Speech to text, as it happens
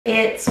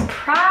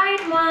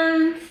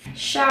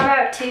Shout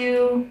out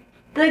to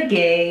the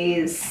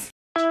gays.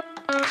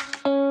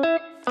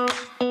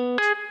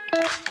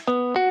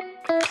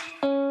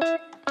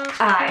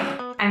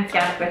 Hi, I'm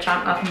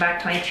Counterculture. Welcome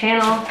back to my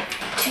channel.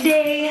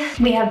 Today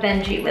we have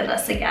Benji with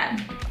us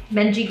again.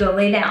 Benji, go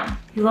lay down.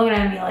 He's looking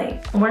at me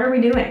like, what are we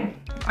doing?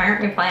 Why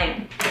aren't we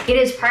playing? It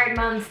is Pride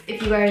Month.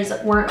 If you guys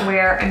weren't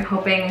aware, I'm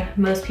hoping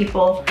most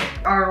people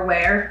are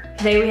aware.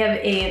 Today we have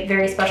a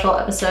very special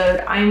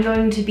episode. I'm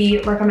going to be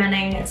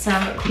recommending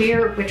some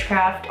queer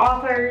witchcraft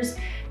authors,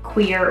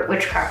 queer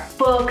witchcraft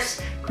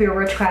books, queer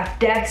witchcraft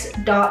decks,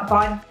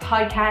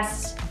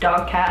 podcasts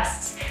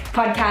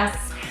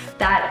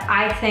that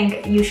I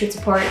think you should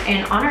support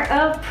in honor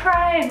of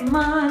Pride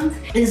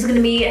Month. This is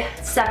gonna be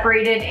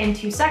separated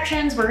into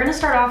sections. We're gonna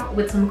start off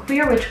with some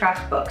queer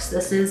witchcraft books.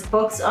 This is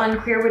books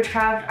on queer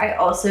witchcraft. I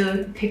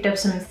also picked up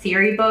some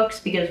theory books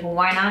because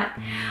why not?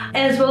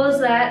 As well as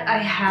that, I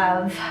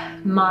have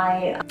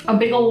a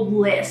big old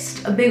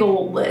list of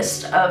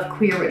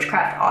queer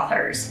witchcraft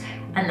authors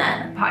and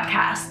then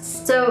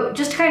podcasts. So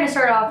just to kind of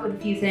start off with a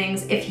few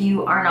things, if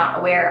you are not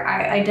aware,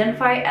 I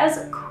identify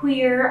as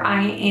queer.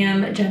 I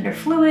am gender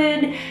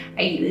fluid.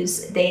 I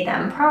use they,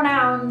 them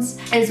pronouns,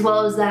 as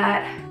well as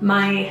that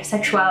my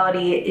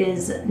sexuality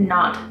is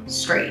not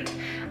straight,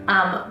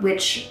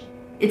 which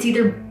it's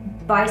either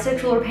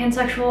bisexual or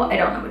pansexual, I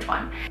don't know which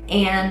one.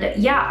 And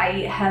yeah,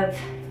 I have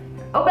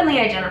openly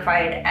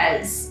identified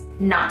as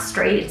not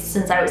straight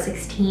since I was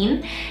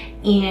 16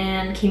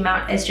 and came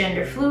out as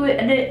gender fluid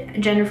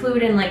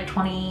in like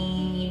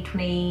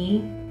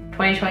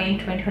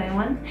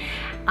 2021,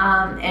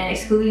 and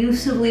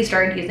exclusively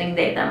started using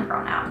they, them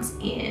pronouns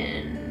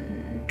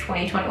in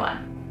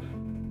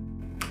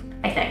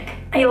 2021, I think.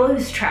 I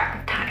lose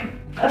track of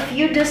time. A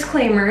few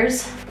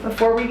disclaimers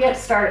before we get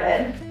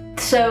started.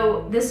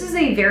 So this is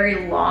a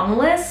very long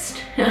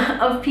list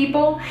of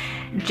people.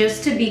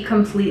 Just to be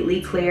completely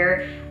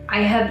clear,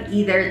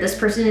 this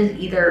person is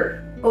either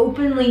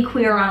openly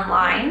queer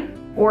online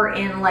or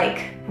in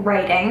like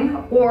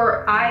writing,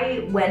 or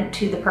I went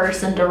to the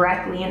person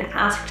directly and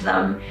asked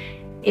them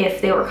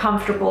if they were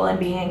comfortable in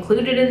being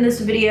included in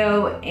this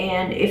video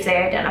and if they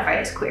identify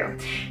as queer.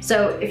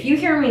 So if you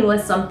hear me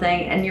list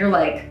something and you're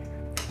like,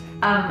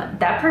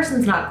 that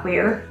person's not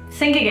queer,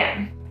 think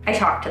again. I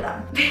talked to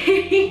them.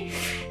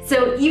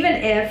 So even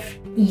if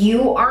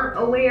you aren't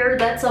aware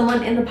that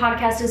someone in the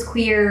podcast is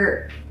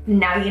queer,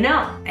 now you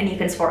know, and you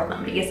can support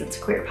them because it's a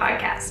queer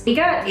podcast. We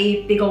got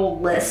a big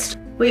old list.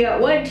 We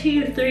got 1,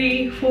 2,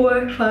 3,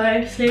 4,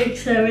 5,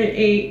 6, 7,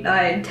 8,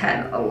 9,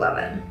 10,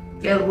 11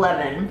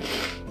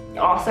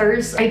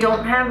 authors. I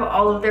don't have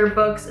all of their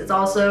books. It's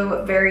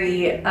also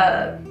very,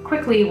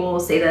 quickly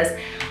we'll say this,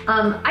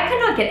 I could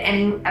not get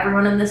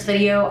everyone in this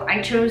video. I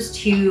chose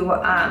to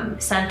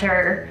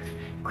center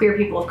queer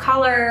people of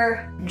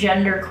color,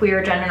 gender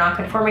queer, gender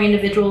non-conforming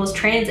individuals,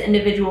 trans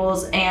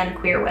individuals, and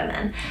queer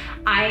women.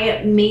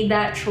 I made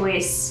that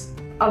choice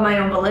of my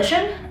own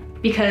volition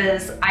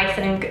because I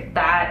think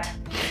that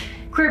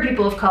queer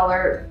people of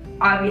color,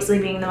 obviously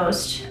being the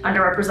most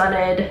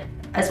underrepresented,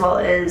 as well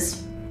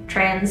as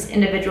trans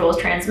individuals,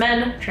 trans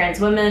men, trans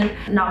women,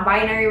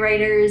 non-binary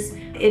writers,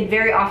 it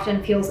very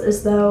often feels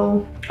as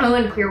though,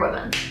 and queer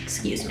women,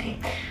 excuse me,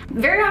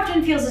 very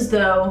often feels as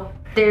though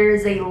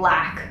there's a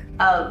lack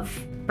of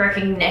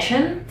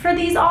recognition for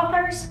these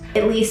authors,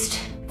 at least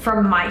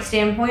from my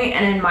standpoint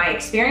and in my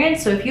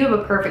experience. So if you have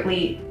a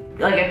completely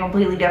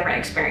different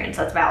experience,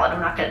 that's valid.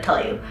 I'm not gonna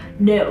tell you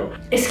no.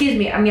 Excuse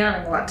me, I'm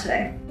yelling a lot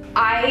today.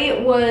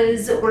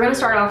 We're gonna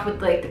start off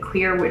with like the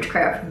queer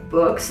witchcraft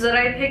books that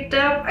I picked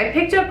up. I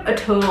picked up a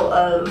total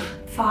of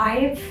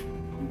 5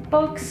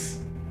 books,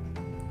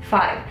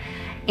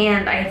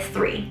 and I have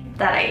 3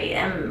 that I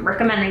am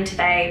recommending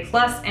today,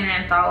 plus an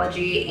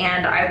anthology,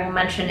 and I will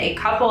mention a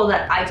couple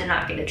that I did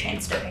not get a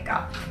chance to pick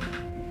up.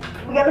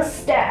 We got a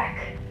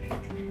stack.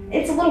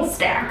 It's a little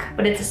stack,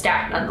 but it's a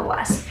stack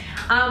nonetheless.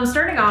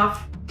 Starting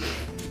off,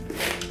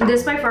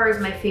 this by far is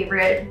my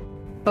favorite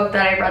book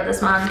that I read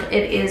this month.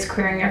 It is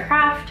Queering Your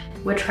Craft,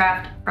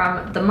 Witchcraft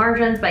from the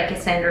Margins by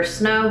Cassandra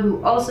Snow,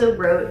 who also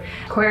wrote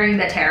Queering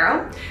the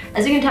Tarot.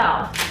 As you can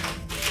tell,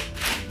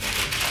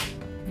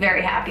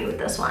 very happy with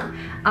this one.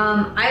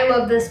 I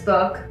love this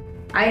book.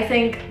 I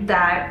think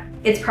that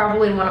it's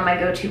probably one of my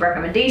go-to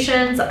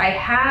recommendations. I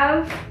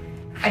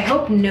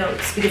hope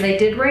notes, because I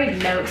did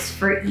write notes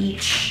for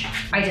each.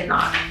 I did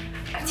not.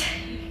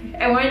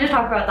 I wanted to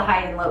talk about the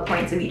high and low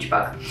points of each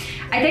book.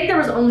 I think there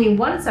was only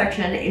one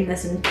section in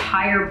this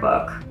entire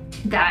book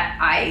that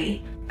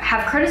I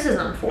have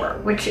criticism for,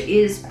 which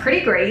is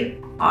pretty great,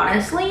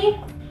 honestly.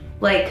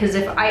 Like, because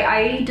if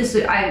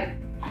I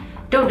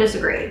don't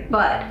disagree,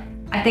 but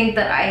I think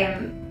that I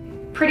am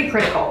pretty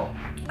critical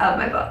of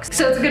my books.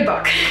 So it's a good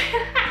book.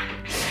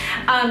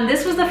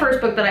 This was the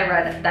first book that I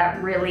read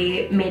that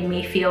really made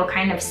me feel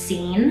kind of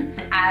seen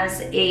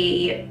as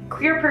a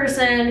queer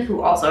person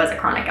who also has a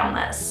chronic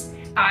illness.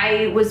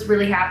 I was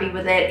really happy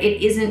with it.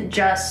 It isn't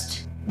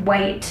just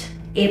white,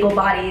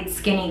 able-bodied,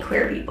 skinny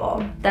queer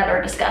people that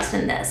are discussed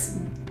in this.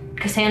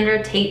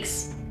 Cassandra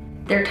takes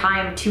their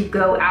time to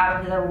go out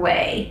of their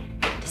way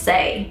to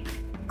say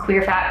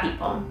queer fat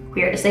people,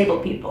 queer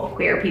disabled people,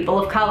 queer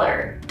people of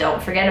color.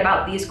 Don't forget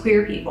about these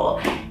queer people.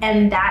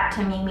 And that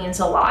to me means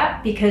a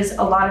lot, because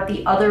a lot of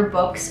the other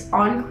books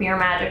on queer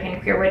magic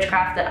and queer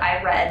witchcraft that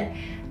I read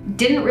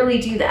didn't really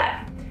do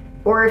that.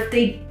 Or if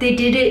they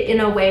did it in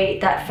a way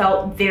that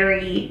felt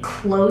very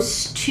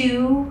close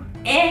to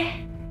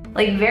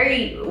like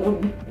very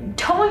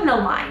towing the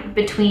line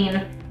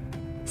between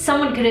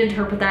someone could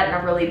interpret that in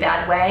a really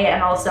bad way,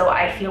 and also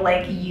I feel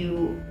like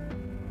you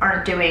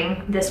aren't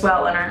doing this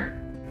well and aren't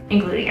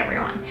including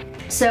everyone.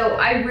 So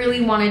I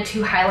really wanted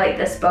to highlight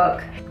this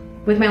book.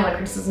 With my only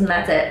criticism,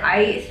 that's it.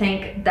 I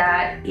think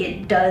that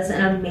it does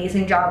an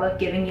amazing job of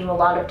giving you a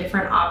lot of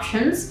different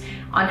options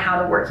on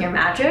how to work your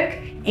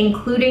magic,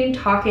 including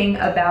talking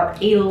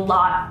about a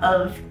lot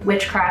of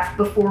witchcraft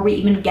before we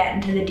even get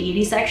into the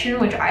deity section,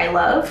 which I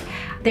love.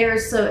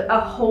 There's a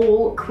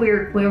whole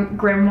queer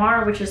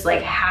grimoire, which is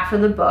like half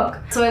of the book.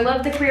 So I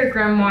love the queer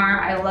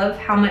grimoire. I love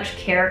how much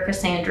care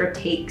Cassandra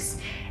takes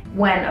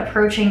when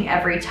approaching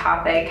every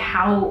topic,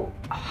 how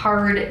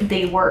hard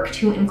they work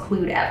to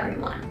include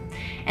everyone.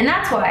 And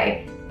that's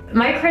why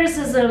my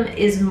criticism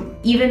is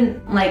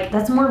even like,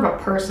 that's more of a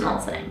personal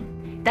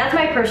thing. That's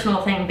my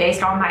personal thing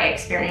based on my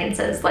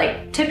experiences.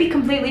 Like, to be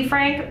completely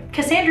frank,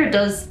 Cassandra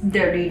does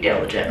their due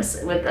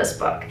diligence with this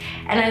book.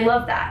 And I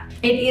love that.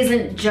 It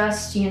isn't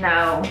just, you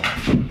know,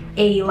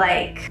 a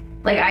like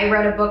I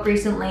read a book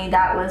recently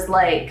that was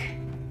like,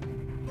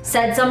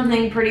 said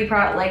something pretty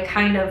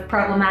kind of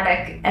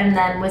problematic, and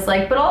then was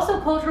like, but also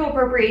cultural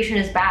appropriation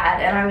is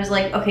bad. And I was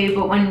like, okay,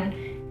 but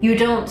when you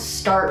don't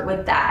start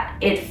with that,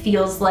 it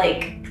feels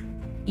like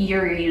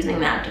you're using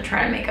that to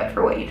try to make up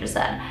for what you just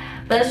said.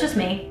 But that's just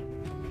me.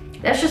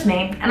 That's just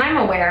me. And I'm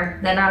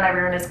aware that not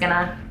everyone is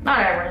gonna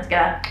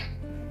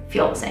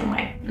feel the same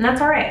way. And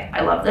that's all right.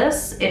 I love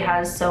this. It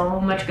has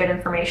so much good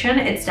information.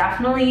 It's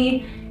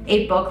definitely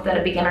a book that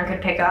a beginner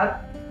could pick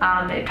up.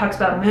 It talks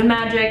about moon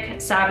magic,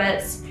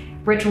 Sabbats,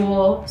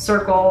 ritual,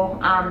 circle,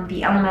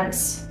 the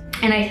elements.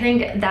 And I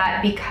think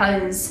that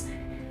because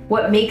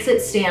what makes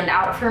it stand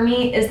out for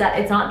me is that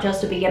it's not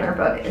just a beginner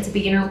book. It's a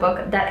beginner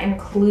book that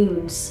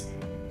includes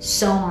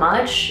so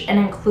much and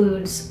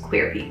includes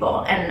queer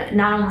people, and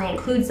not only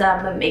includes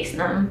them, but makes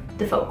them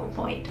the focal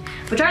point,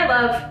 which I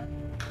love.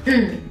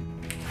 10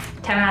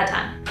 out of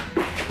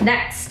 10.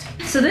 Next.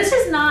 So this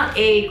is not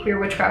a queer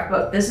witchcraft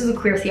book. This is a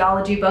queer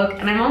theology book,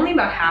 and I'm only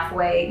about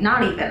halfway,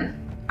 not even.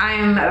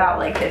 I'm about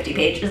like 50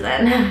 pages in.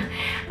 And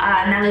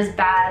that is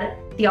Bad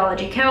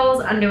Theology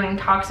Kills, Undoing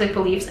Toxic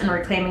Beliefs and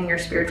Reclaiming Your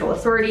Spiritual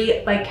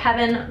Authority by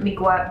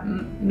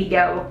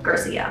Miguel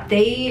Garcia.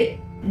 They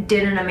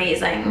did an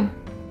amazing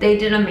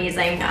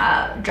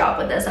job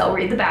with this. I'll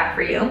read the back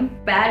for you.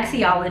 Bad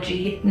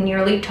theology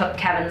nearly took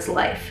Kevin's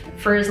life.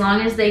 For as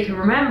long as they could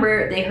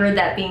remember, they heard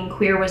that being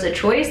queer was a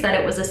choice, that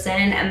it was a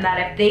sin, and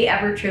that if they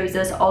ever chose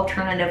this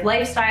alternative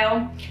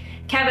lifestyle,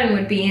 Kevin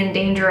would be in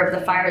danger of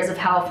the fires of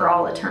hell for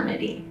all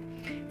eternity.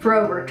 For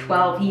over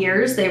 12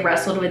 years, they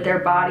wrestled with their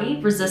body,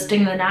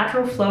 resisting the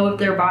natural flow of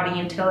their body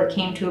until it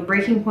came to a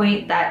breaking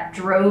point that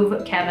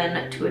drove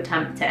Kevin to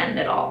attempt to end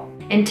it all.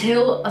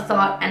 Until a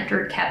thought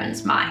entered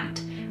Kevin's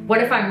mind.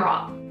 What if I'm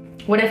wrong?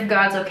 What if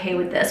God's okay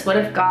with this? What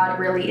if God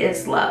really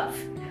is love?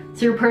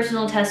 Through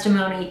personal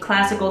testimony,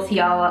 classical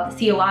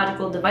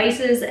theological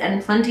devices,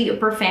 and plenty of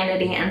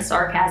profanity and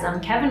sarcasm,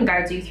 Kevin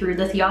guides you through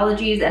the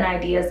theologies and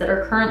ideas that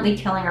are currently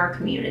killing our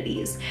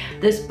communities.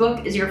 This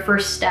book is your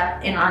first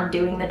step in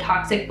undoing the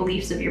toxic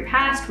beliefs of your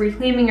past,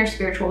 reclaiming your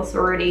spiritual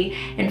authority,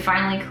 and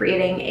finally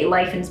creating a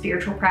life and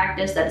spiritual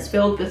practice that is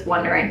filled with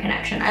wonder and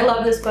connection. I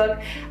love this book.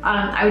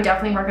 I would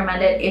definitely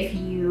recommend it if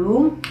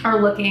you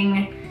are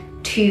looking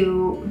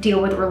to deal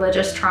with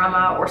religious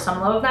trauma or some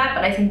level of that,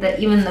 but I think that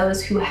even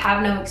those who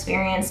have no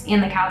experience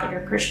in the Catholic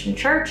or Christian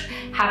church,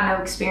 have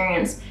no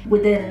experience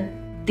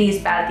within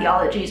these bad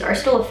theologies, are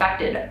still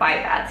affected by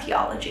bad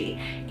theology.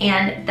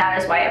 And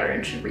that is why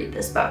everyone should read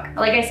this book.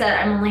 Like I said,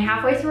 I'm only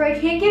halfway through. I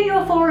can't give you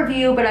a full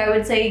review, but I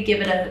would say give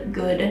it a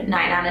good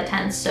 9 out of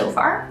 10 so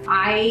far.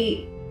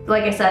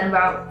 Like I said,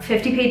 about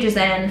 50 pages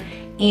in,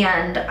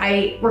 and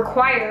I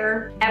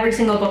require every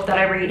single book that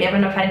I read,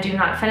 even if I do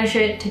not finish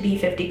it, to be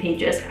 50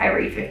 pages. I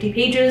read 50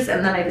 pages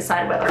and then I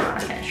decide whether I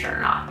want to finish it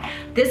or not.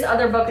 This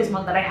other book is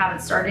one that I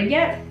haven't started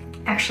yet.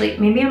 Actually,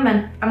 maybe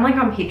I'm like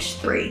on page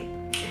 3.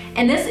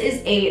 And this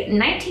is a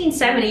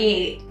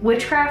 1978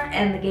 Witchcraft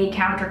and the Gay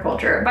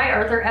Counterculture by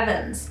Arthur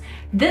Evans.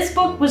 This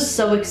book was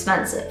so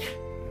expensive.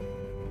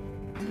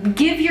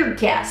 Give your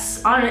guess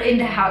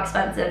into how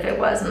expensive it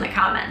was in the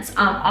comments.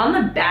 On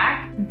the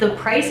back, the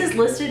price is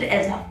listed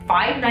as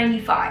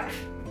 $5.95.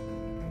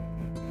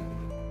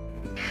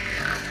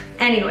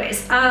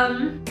 Anyways,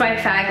 by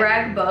Fag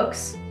Rag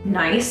Books.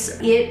 Nice.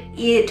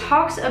 It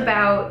talks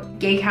about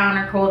gay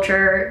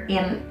counterculture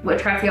and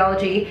witchcraft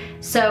theology.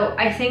 So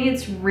I think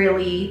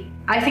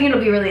it'll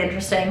be really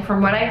interesting.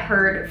 From what I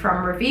heard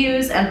from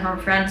reviews and from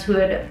friends who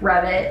had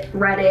read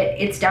it,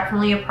 it's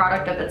definitely a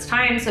product of its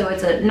time. So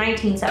it's a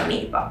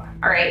 1978 book,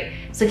 all right?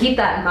 So keep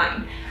that in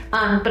mind.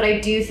 But I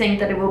do think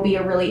that it will be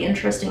a really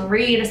interesting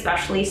read,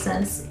 especially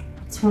since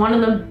it's one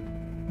of the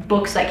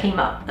books that came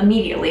up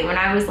immediately when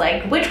I was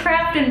like,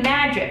 witchcraft and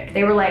magic.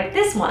 They were like,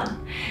 this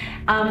one.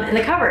 And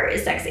the cover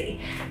is sexy.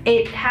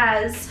 It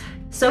has,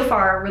 so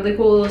far, really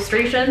cool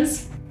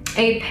illustrations,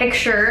 a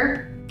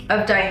picture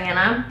of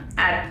Diana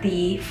at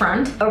the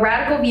front, a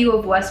radical view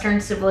of Western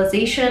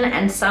civilization,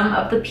 and some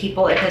of the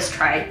people it has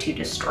tried to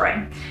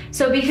destroy.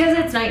 So because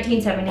it's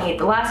 1978,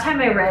 the last time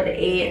I read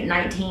a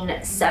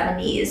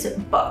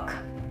 1970s book,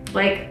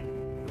 like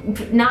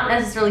not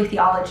necessarily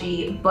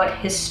theology, but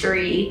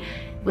history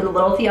with a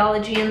little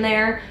theology in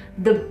there,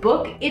 the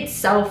book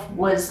itself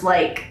was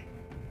like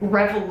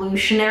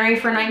revolutionary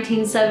for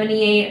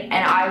 1978, and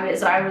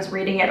as I was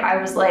reading it, I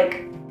was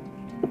like,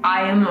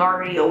 I am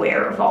already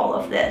aware of all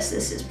of this.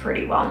 This is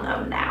pretty well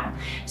known now.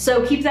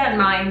 So keep that in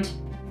mind.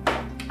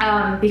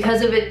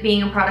 Because of it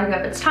being a product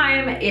of its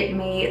time, it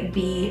may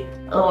be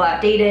a little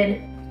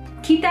outdated.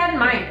 Keep that in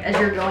mind as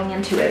you're going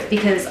into it,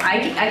 because I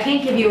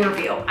can't give you a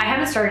review. I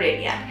haven't started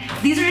it yet.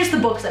 These are just the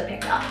books I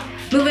picked up.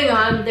 Moving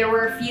on, there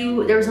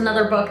was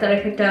another book that I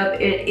picked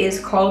up. It is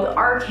called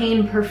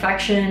Arcane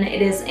Perfection.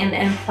 It is an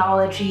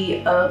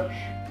anthology of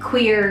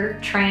queer,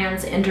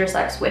 trans,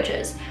 intersex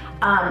witches.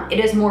 It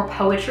is more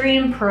poetry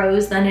and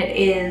prose than it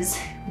is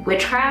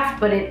witchcraft,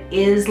 but it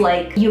is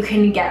like, you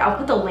can get, I'll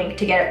put the link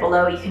to get it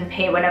below, you can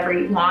pay whatever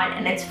you want,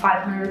 and it's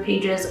 500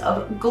 pages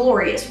of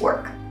glorious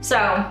work.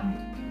 So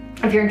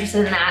if you're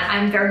interested in that,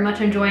 I'm very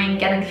much enjoying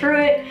getting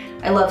through it.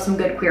 I love some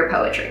good queer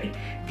poetry.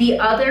 The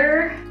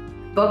other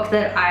book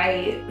that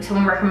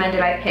someone recommended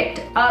I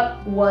picked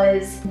up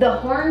was The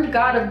Horned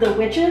God of the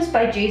Witches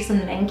by Jason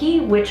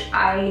Menke, which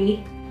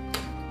I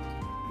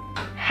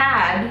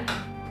had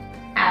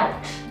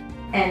out,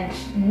 and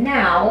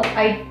now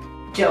I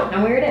don't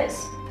know where it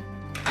is.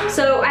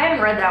 So I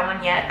haven't read that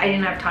one yet. I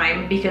didn't have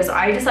time because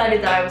I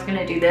decided that I was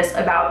gonna do this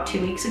about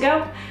 2 weeks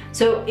ago.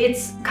 So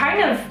it's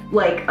kind of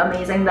like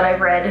amazing that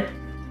I've read,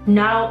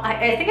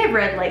 I think I've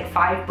read like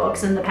 5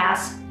 books in the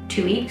past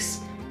 2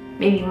 weeks,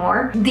 maybe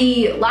more.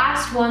 The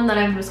last one that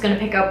I was gonna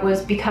pick up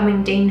was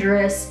Becoming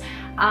Dangerous,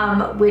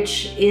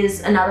 which is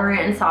another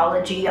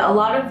anthology. A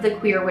lot of the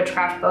queer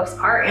witchcraft books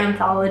are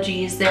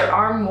anthologies. There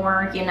are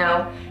more, you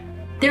know,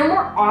 there are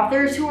more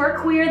authors who are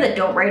queer that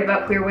don't write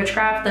about queer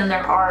witchcraft than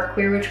there are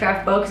queer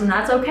witchcraft books, and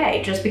that's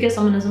okay. Just because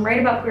someone doesn't write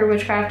about queer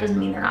witchcraft doesn't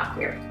mean they're not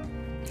queer.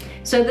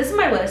 So this is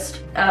my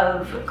list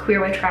of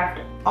queer witchcraft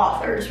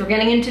authors. We're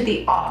getting into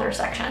the author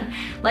section.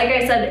 Like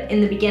I said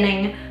in the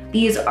beginning,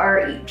 these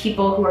are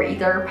people who are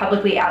either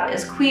publicly out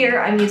as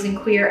queer. I'm using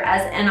queer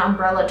as an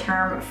umbrella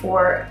term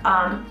for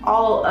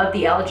all of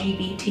the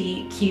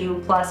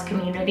LGBTQ plus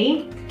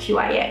community,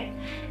 QIA.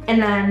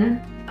 And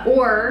then,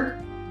 or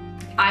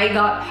I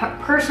got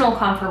personal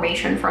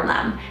confirmation from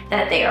them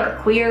that they are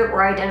queer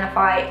or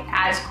identify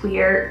as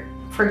queer,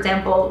 for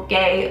example,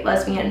 gay,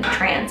 lesbian,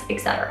 trans,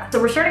 etc. So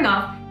we're starting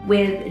off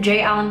with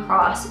J. Allen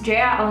Cross. J.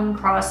 Allen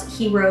Cross,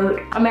 he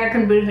wrote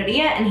American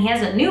Brujeria, and he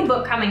has a new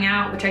book coming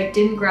out, which I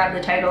didn't grab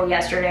the title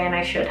yesterday and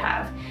I should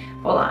have.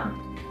 Hold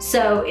on.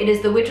 So it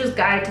is The Witch's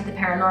Guide to the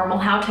Paranormal,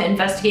 How to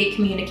Investigate,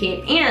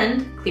 Communicate,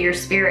 and Clear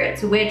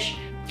Spirits, which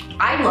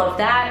I love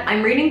that.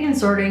 I'm reading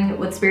Consorting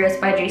with Spirits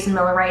by Jason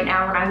Miller right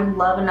now, and I would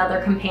love another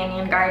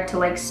companion guide to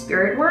like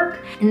spirit work.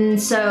 And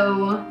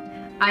so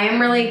I am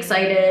really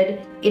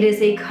excited. It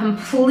is a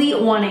complete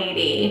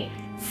 180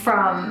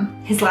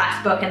 from his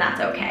last book, and that's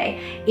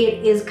okay.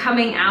 It is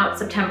coming out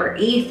September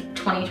 8th,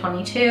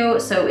 2022,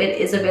 so it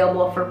is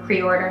available for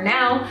pre-order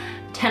now.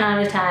 10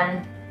 out of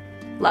 10,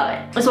 love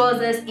it. As well as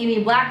this,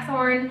 Amy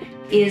Blackthorne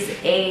is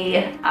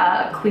a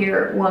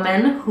queer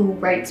woman who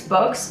writes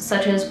books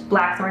such as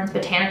Blackthorne's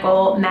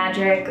Botanical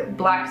Magic,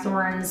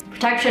 Blackthorne's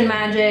Protection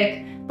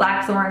Magic,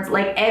 Blackthorne's,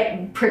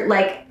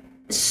 like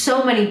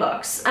so many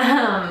books.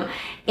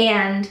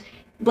 And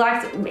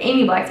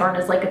Amy Blackthorne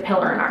is like a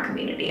pillar in our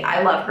community.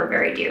 I love her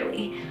very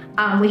dearly.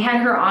 We had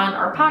her on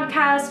our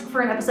podcast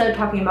for an episode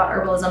talking about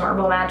herbalism,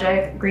 herbal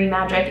magic, green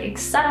magic,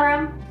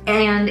 etc.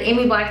 And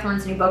Amy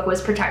Blackthorne's new book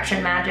was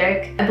Protection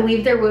Magic. I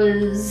believe there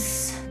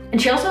was,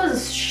 and she also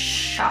has a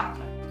shop.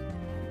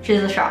 She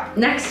has a shop.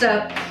 Next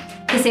up,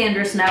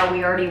 Cassandra Snow.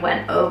 We already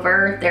went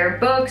over their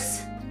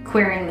books,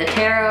 Queering the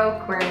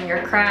Tarot, Queering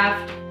Your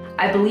Craft.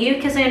 I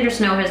believe Cassandra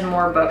Snow has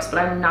more books, but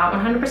I'm not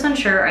 100%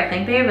 sure. I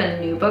think they have a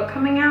new book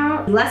coming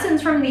out.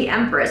 Lessons from the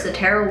Empress, a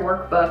tarot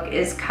workbook,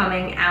 is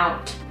coming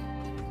out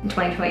in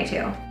 2022.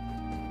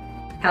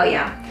 Hell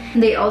yeah.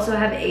 They also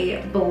have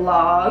a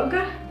blog.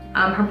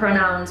 Her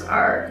pronouns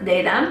are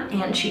they, them,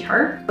 and she,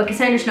 her. But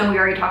Cassandra Snow we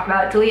already talked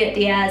about. Juliet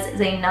Diaz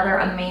is another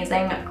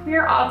amazing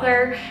queer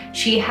author.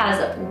 She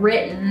has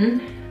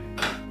written,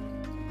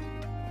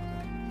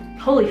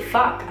 holy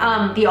fuck,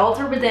 The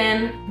Altar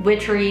Within,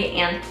 Witchery,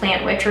 and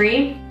Plant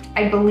Witchery.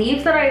 I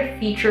believe that I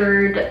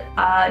featured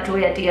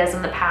Juliet Diaz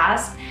in the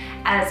past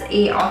as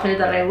a author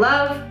that I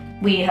love.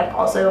 We have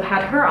also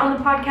had her on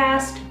the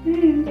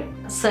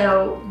podcast.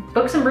 So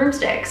Books and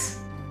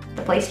Broomsticks,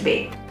 the place to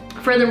be.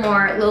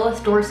 Furthermore,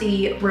 Lilith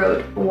Dorsey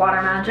wrote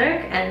Water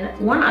Magic and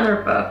one other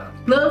book.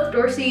 Lilith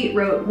Dorsey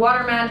wrote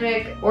Water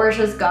Magic,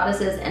 Orishas,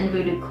 Goddesses, and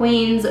Voodoo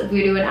Queens,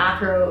 Voodoo and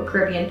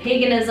Afro-Caribbean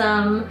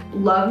Paganism,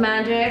 Love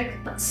Magic.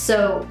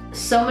 So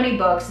many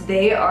books.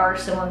 They are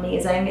so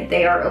amazing.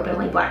 They are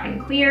openly Black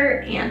and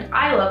queer, and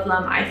I love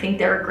them. I think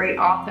they're a great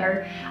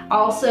author.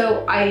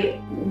 Also, I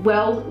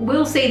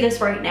will say this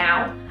right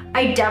now.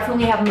 I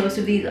definitely have most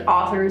of these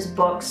authors'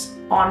 books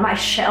on my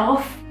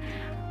shelf.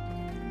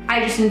 I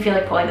just didn't feel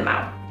like pulling them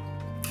out.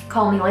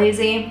 Call me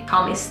lazy,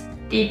 call me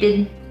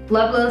stupid.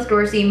 Love Lilith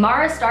Dorsey.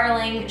 Mara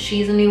Starling,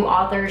 she's a new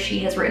author. She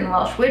has written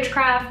Welsh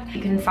Witchcraft. You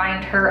can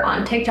find her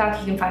on TikTok,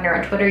 you can find her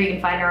on Twitter, you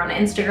can find her on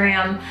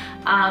Instagram.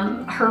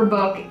 Her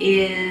book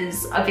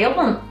is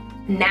available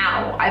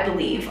now, I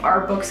believe.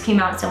 Our books came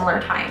out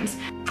similar times.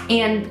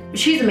 And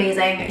she's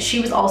amazing.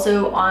 She was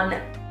also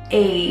on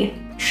a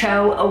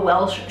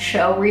Welsh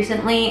show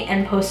recently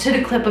and posted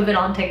a clip of it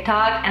on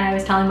TikTok, and I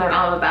was telling my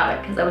mom about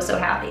it because I was so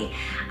happy.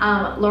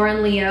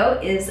 Lauren Leo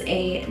is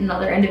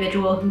another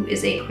individual who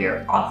is a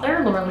queer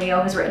author. Lauren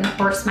Leo has written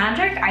Horse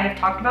Magic. I have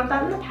talked about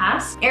that in the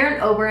past.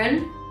 Erin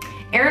Oberon.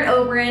 Erin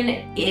Oberon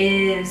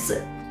is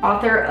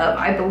author of,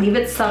 I believe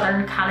it's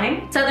Southern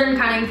Cunning. Southern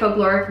Cunning,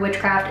 Folkloric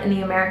Witchcraft in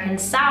the American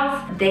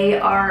South. They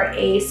are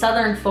a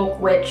Southern folk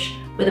witch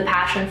with a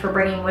passion for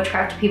bringing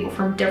witchcraft to people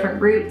from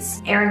different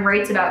roots. Erin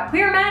writes about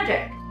queer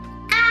magic,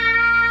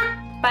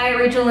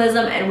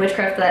 bioregionalism, and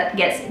witchcraft that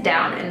gets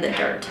down in the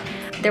dirt.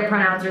 Their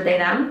pronouns are they,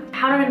 them.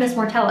 How did I miss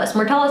Mortellus?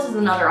 Mortellus is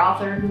another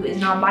author who is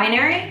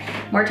non-binary.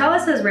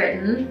 Mortellus has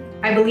written,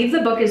 I believe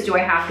the book is Do I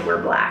Have to Wear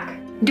Black?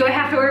 Do I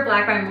Have to Wear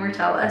Black by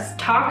Mortellus.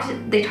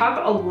 They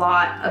talk a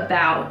lot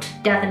about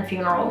death and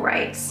funeral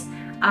rites.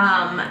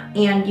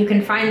 And you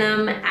can find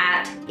them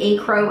at A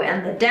Crow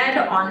and the Dead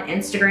on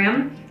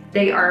Instagram.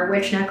 They are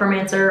witch,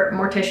 necromancer,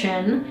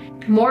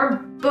 mortician. More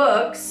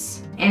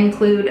books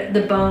include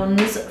The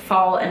Bones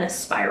Fall in a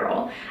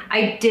Spiral.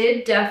 I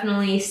did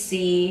definitely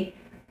see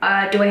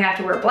Do I Have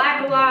to Wear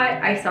Black a lot.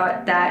 I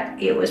thought that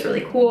it was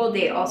really cool.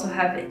 They also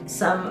have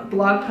some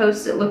blog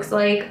posts, it looks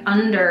like,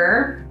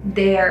 under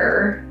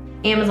their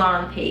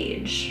Amazon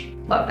page.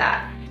 Love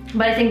that.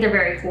 But I think they're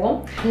very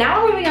cool.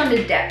 Now we're moving on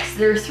to decks.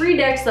 There are 3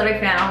 decks that I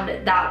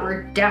found that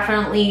were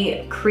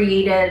definitely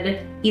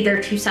created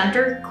either to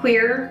center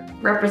queer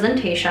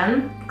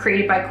representation,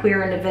 created by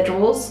queer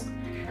individuals,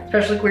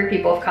 especially queer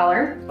people of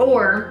color,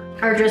 or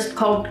are just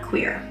called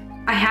queer.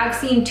 I have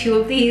seen 2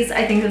 of these.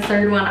 I think the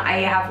 3rd one I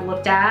have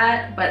looked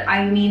at, but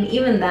I mean,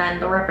 even then,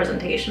 the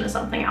representation is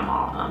something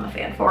I'm a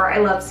fan for. I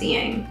love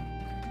seeing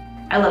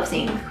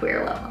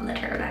queer love on the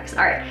tarot decks.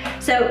 All right,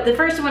 so the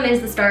first one is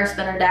the Star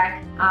Spinner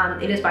deck.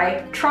 It is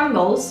by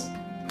Trungles,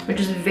 which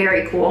is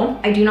very cool.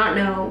 I do not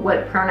know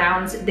what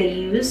pronouns they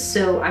use,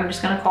 so I'm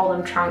just gonna call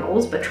them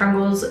Trungles, but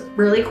Trungles,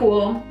 really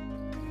cool.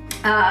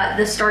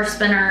 The Star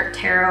Spinner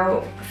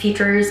Tarot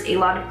features a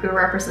lot of queer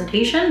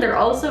representation. There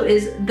also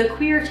is the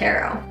Queer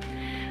Tarot,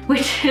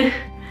 which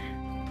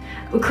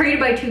created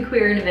by 2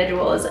 queer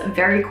individuals,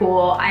 very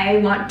cool. I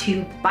want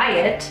to buy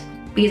it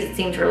because it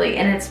seems really,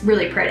 and it's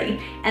really pretty.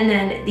 And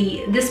then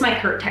the This Might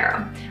Hurt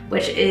Tarot,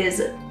 which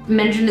is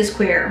mentioned as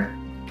queer,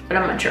 but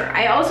I'm not sure.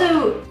 I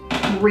also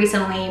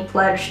recently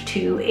pledged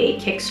to a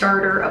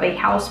Kickstarter of a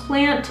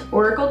houseplant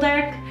oracle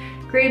deck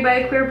created by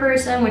a queer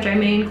person, which I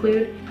may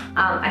include.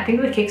 I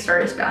think the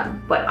Kickstarter is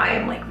done, but I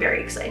am like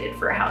very excited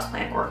for a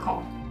houseplant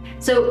oracle.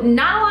 So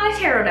not a lot of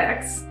tarot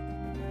decks.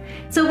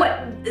 So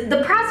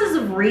the process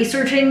of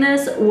researching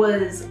this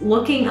was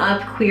looking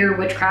up queer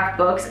witchcraft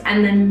books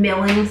and then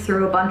milling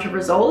through a bunch of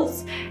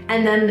results.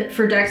 And then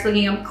for decks,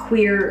 looking up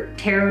queer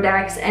tarot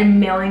decks and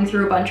milling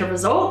through a bunch of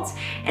results.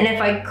 And if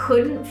I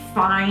couldn't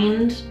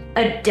find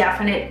a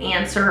definite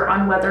answer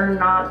on whether or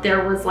not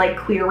there was like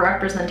queer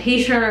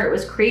representation or it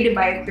was created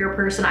by a queer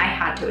person,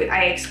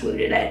 I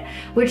excluded it,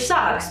 which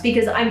sucks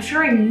because I'm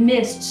sure I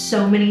missed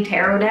so many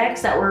tarot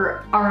decks that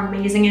are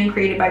amazing and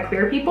created by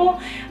queer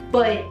people.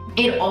 But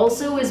it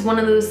also is one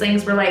of those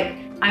things where like,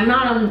 I'm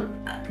not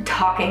on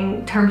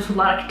talking terms with a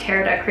lot of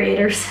tarot deck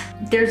creators.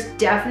 There's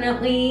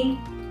definitely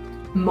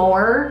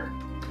more.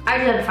 I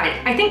just had to find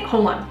it. I think,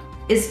 hold on,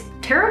 is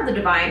Tarot of the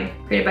Divine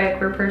created by a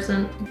queer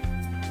person?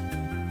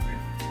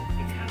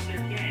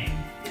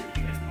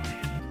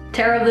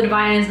 Tarot of the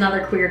Divine is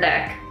another queer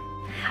deck.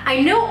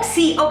 I know,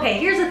 see, okay,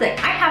 here's the thing.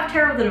 I have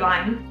Tarot of the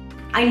Divine.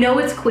 I know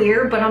it's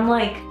queer, but I'm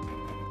like,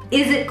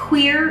 is it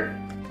queer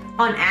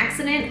on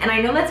accident? And I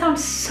know that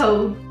sounds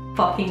so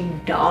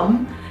fucking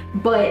dumb,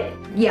 but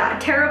yeah,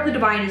 Tarot of the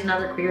Divine is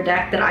another queer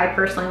deck that I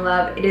personally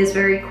love. It is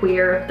very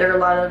queer. There are a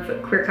lot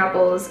of queer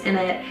couples in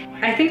it.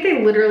 I think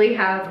they literally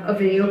have a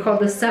video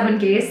called The 7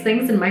 Gayest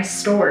Things in My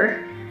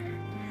Store.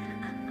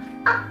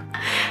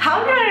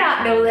 How did I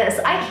not know this?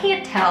 I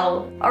can't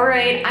tell, all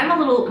right?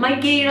 My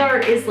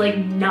gaydar is like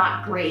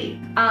not great.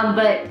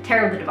 But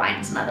Tarot of the Divine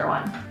is another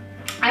one.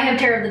 I have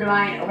Tarot of the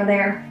Divine over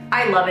there.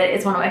 I love it,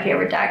 it's one of my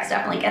favorite decks,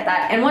 definitely get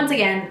that. And once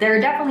again, there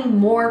are definitely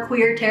more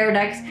queer tarot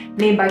decks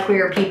made by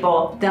queer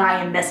people that I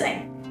am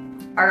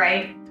missing, all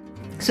right?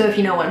 So if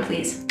you know one,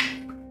 please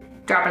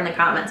drop it in the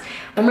comments.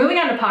 We're moving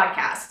on to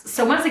podcasts.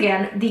 So once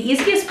again, the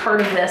easiest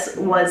part of this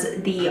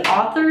was the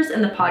authors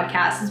and the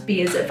podcasts,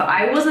 because if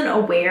I wasn't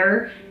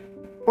aware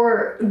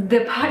or the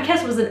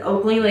podcast wasn't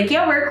openly like,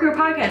 yeah, we're a queer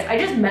podcast, I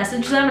just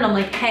messaged them and I'm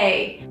like,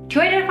 hey, do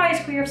you identify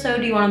as queer? If so,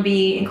 do you want to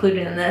be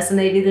included in this? And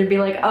they'd either be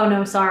like, oh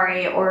no,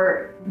 sorry,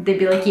 or they'd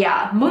be like,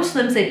 yeah. Most of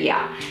them said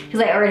yeah,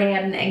 because I already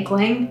had an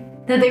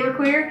inkling that they were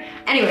queer.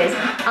 Anyways,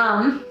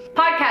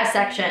 podcast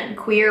section,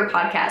 queer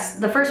podcasts.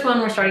 The first one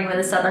we're starting with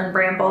is Southern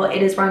Bramble.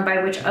 It is run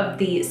by Witch of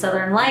the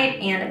Southern Light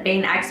and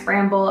Bane X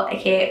Bramble,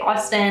 aka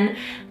Austin.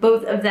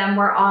 Both of them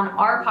were on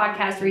our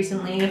podcast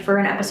recently for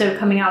an episode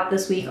coming out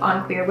this week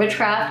on queer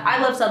witchcraft.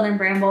 I love Southern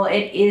Bramble.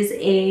 It is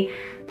a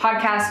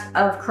podcast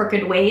of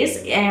crooked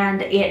ways,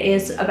 and it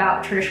is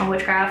about traditional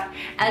witchcraft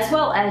as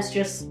well as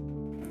just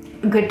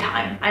good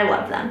time. I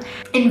love them.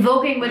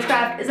 Invoking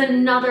Witchcraft is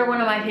another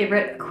one of my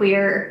favorite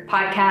queer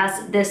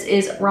podcasts. This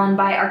is run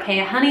by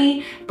Archaea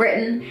Honey,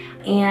 Britton,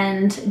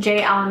 and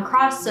J. Allen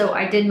Cross. So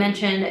I did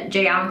mention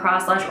J. Allen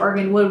Cross /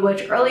 Oregon Wood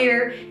Witch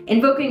earlier.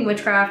 Invoking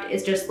Witchcraft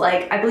is just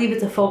like, I believe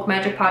it's a folk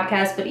magic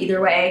podcast, but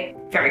either way,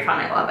 very fun.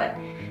 I love it.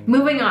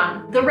 Moving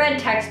on, the Red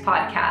Text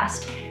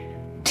podcast.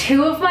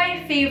 Two of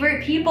my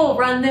favorite people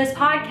run this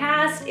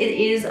podcast. It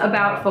is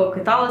about folk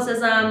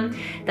Catholicism.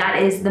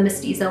 That is the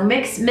Mestizo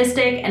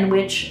Mystic and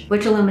Witch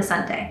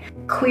Illumiscente.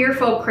 Queer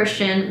folk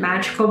Christian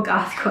magical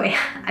goth queer.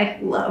 I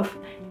love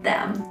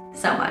them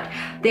so much.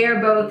 They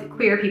are both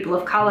queer people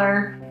of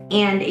color,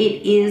 and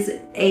it is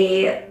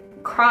a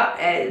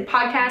podcast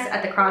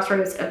at the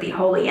crossroads of the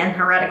holy and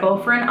heretical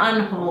for an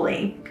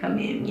unholy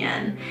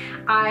communion.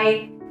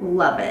 I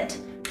love it.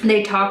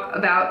 They talk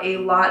about a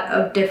lot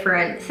of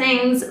different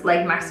things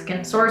like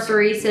Mexican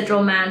sorcery,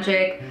 sigil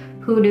magic,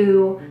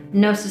 hoodoo,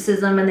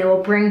 Gnosticism, and they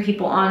will bring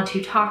people on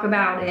to talk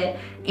about it.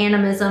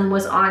 Animism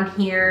was on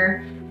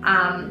here.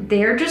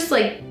 They're just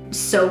like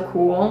so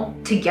cool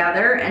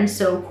together and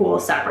so cool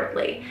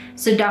separately.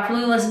 So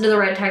definitely listen to the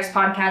Red Text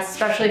podcast,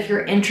 especially if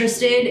you're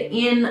interested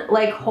in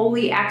like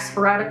holy X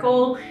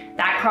heretical,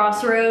 that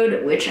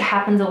crossroad, which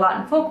happens a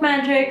lot in folk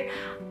magic.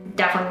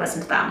 Definitely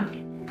listen to them.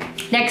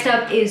 Next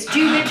up is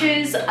Jew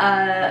Witches.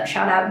 Shout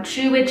out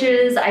Jew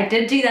Witches. I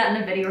did do that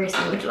in a video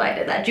recently, which I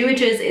did that. Jew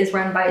Witches is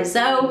run by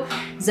Zoe.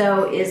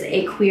 Zoe is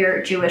a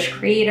queer Jewish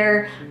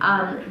creator.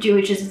 Jew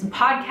Witches is a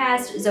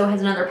podcast. Zoe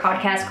has another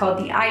podcast called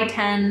the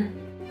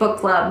I-10 Book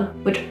Club,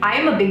 which I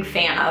am a big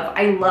fan of.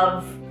 I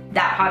love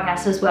that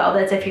podcast as well.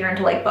 That's if you're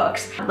into like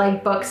books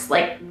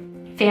like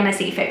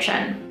fantasy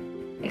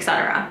fiction,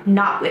 etc.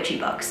 Not witchy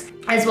books.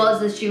 As well as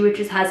this Jew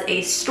Witches has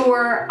a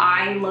store.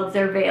 I love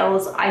their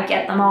veils. I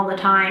get them all the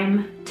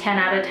time, 10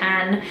 out of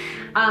 10.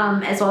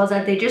 As well as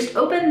that they just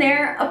opened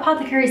their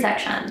apothecary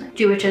section.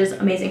 Jew Witches,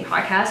 amazing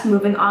podcast.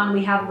 Moving on,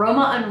 we have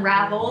Roma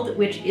Unraveled,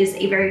 which is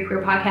a very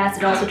queer podcast.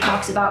 It also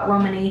talks about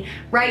Romani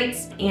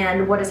rights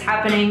and what is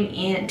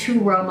happening to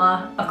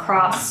Roma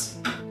across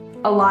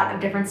a lot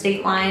of different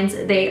state lines.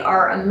 They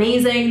are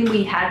amazing.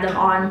 We had them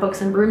on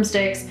Books and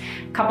Broomsticks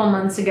a couple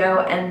months ago,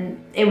 and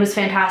it was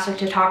fantastic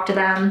to talk to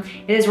them.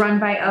 It is run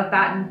by Of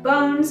Batten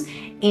Bones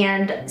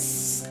and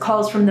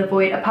Calls from the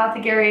Void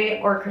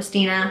Apothecary, or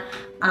Christina.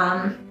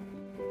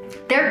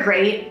 They're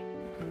great.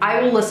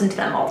 I will listen to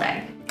them all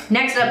day.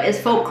 Next up is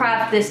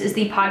Folkcraft. This is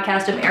the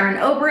podcast of Erin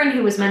Oberon,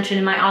 who was mentioned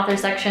in my author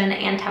section,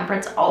 and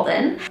Temperance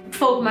Alden.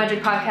 Folk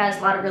magic podcast,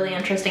 a lot of really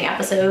interesting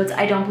episodes.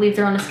 I don't believe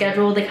they're on a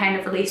schedule. They kind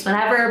of release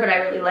whenever, but I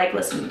really like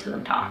listening to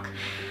them talk.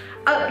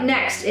 Up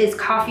next is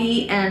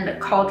Coffee and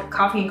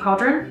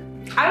Cauldron.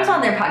 I was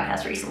on their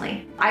podcast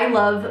recently. I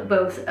love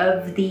both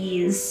of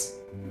these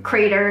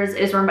creators.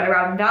 It is run by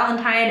Robin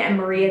Valentine and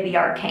Maria the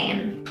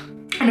Arcane.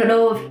 I don't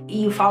know if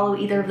you follow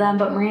either of them,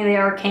 but Maria the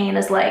Arcane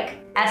is like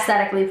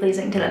aesthetically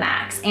pleasing to the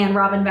max. And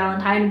Robin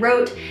Valentine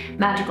wrote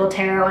Magical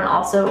Tarot and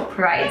also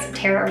provides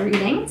tarot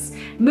readings.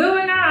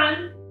 Moving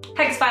on,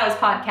 Hex Files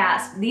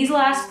podcast. These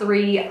last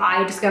three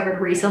I discovered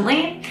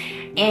recently,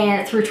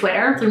 and through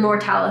Twitter, through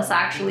Mortalis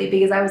actually,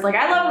 because I was like,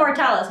 I love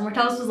Mortalis.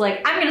 Mortalis was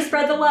like, I'm gonna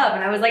spread the love.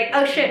 And I was like,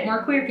 oh shit,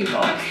 more queer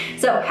people.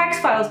 So Hex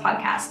Files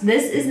podcast.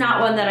 This is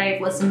not one that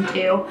I've listened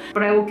to,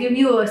 but I will give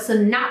you a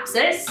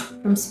synopsis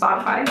from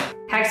Spotify.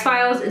 Hex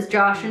Files is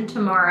Josh and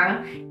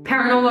Tamara,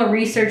 paranormal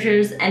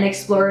researchers and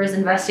explorers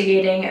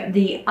investigating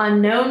the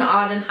unknown,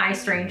 odd, and high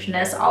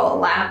strangeness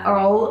all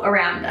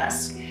around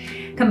us.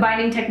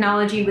 Combining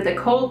technology with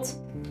occult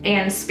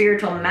and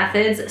spiritual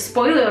methods.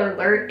 Spoiler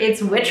alert,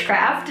 it's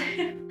witchcraft.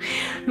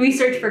 We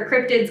search for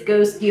cryptids,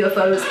 ghosts,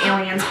 UFOs,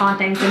 aliens,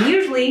 hauntings, and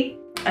usually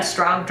a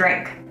strong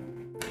drink.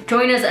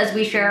 Join us as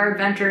we share our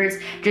adventures.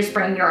 Just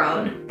bring your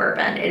own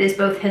bourbon. It is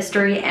both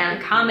history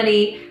and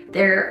comedy.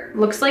 There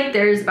looks like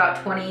there's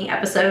about 20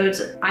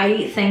 episodes.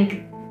 I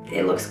think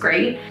it looks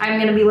great. I'm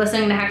gonna be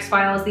listening to Hex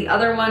Files. The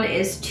other one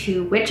is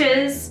Two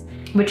Witches,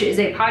 which is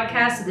a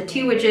podcast. The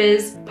Two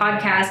Witches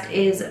podcast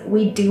is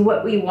we do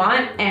what we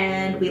want,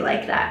 and we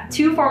like that.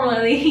 Two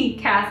formerly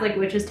Catholic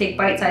witches take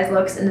bite-sized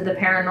looks into the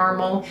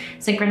paranormal,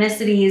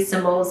 synchronicities,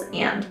 symbols,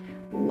 and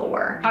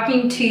lore.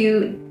 Talking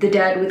to the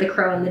Dead with the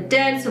Crow and the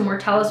Dead, so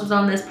Mortellus was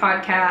on this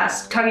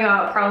podcast, talking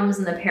about problems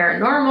in the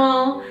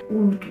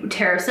paranormal,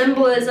 tarot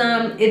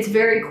symbolism. It's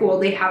very cool.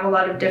 They have a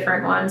lot of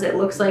different ones. It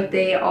looks like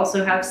they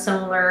also have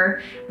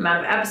similar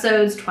amount of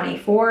episodes,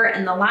 24,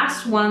 and the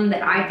last one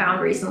that I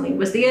found recently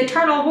was The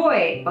Eternal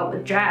Void, but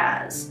with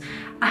jazz.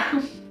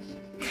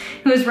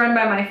 It was run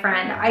by my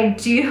friend. I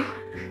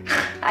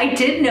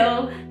did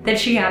know that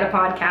she had a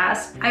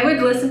podcast. I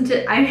would listen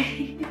to,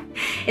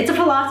 it's a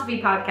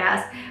philosophy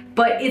podcast,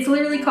 but it's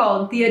literally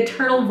called The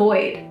Eternal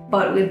Void,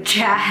 but with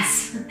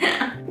jazz.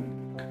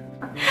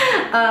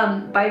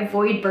 By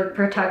Voidberg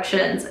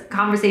Productions,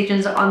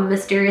 conversations on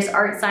mysterious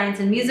art, science,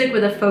 and music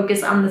with a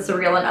focus on the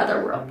surreal and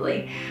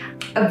otherworldly.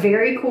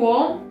 Very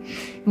cool.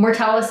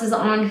 Mortellus is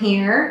on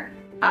here.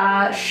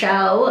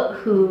 Shell,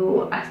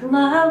 who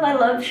I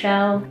love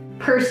Shell.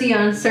 Percy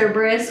on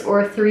Cerberus,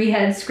 or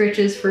 3-head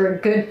scritches for a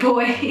good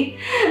boy.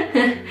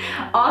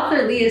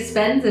 Author Leah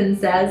Svensson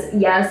says,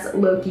 yes,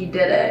 Loki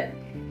did it.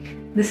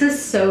 This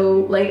is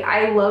so, like,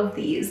 I love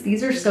these.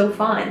 These are so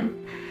fun.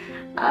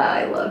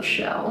 I love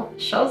Shell.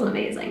 Shell's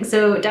amazing.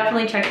 So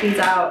definitely check these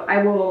out.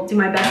 I will do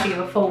my best to give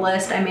a full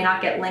list. I may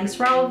not get links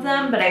for all of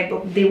them, but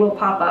they will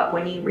pop up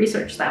when you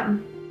research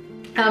them.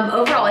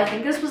 Overall, I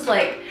think this was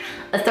like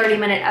a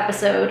 30-minute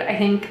episode. I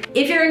think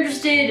if you're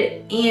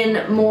interested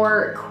in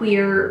more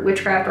queer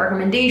witchcraft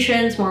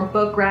recommendations, more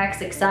book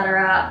recs,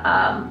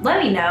 etc.,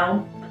 let me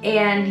know.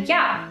 And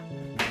yeah,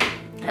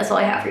 that's all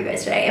I have for you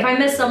guys today. If I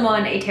missed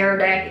someone, a tarot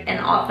deck,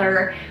 an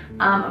author,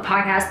 a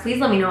podcast, please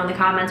let me know in the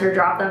comments or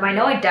drop them. I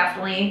know that's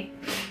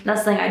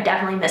the thing, I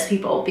definitely miss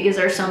people because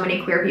there's so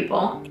many queer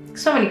people in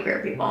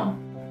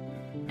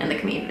the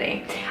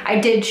community. I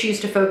did choose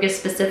to focus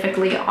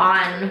specifically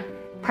on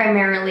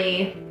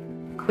primarily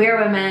queer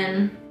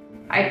women.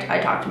 I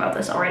talked about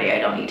this already, I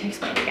don't need to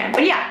explain it again.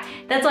 But yeah,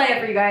 that's all I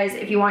have for you guys.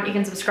 If you want, you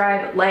can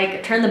subscribe,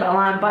 like, turn the bell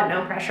on, but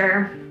no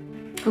pressure.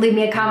 Leave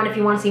me a comment if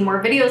you want to see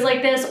more videos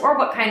like this or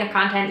what kind of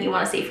content you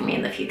want to see from me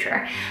in the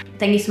future.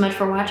 Thank you so much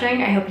for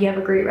watching. I hope you have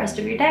a great rest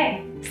of your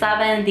day.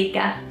 Slava and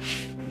Dika.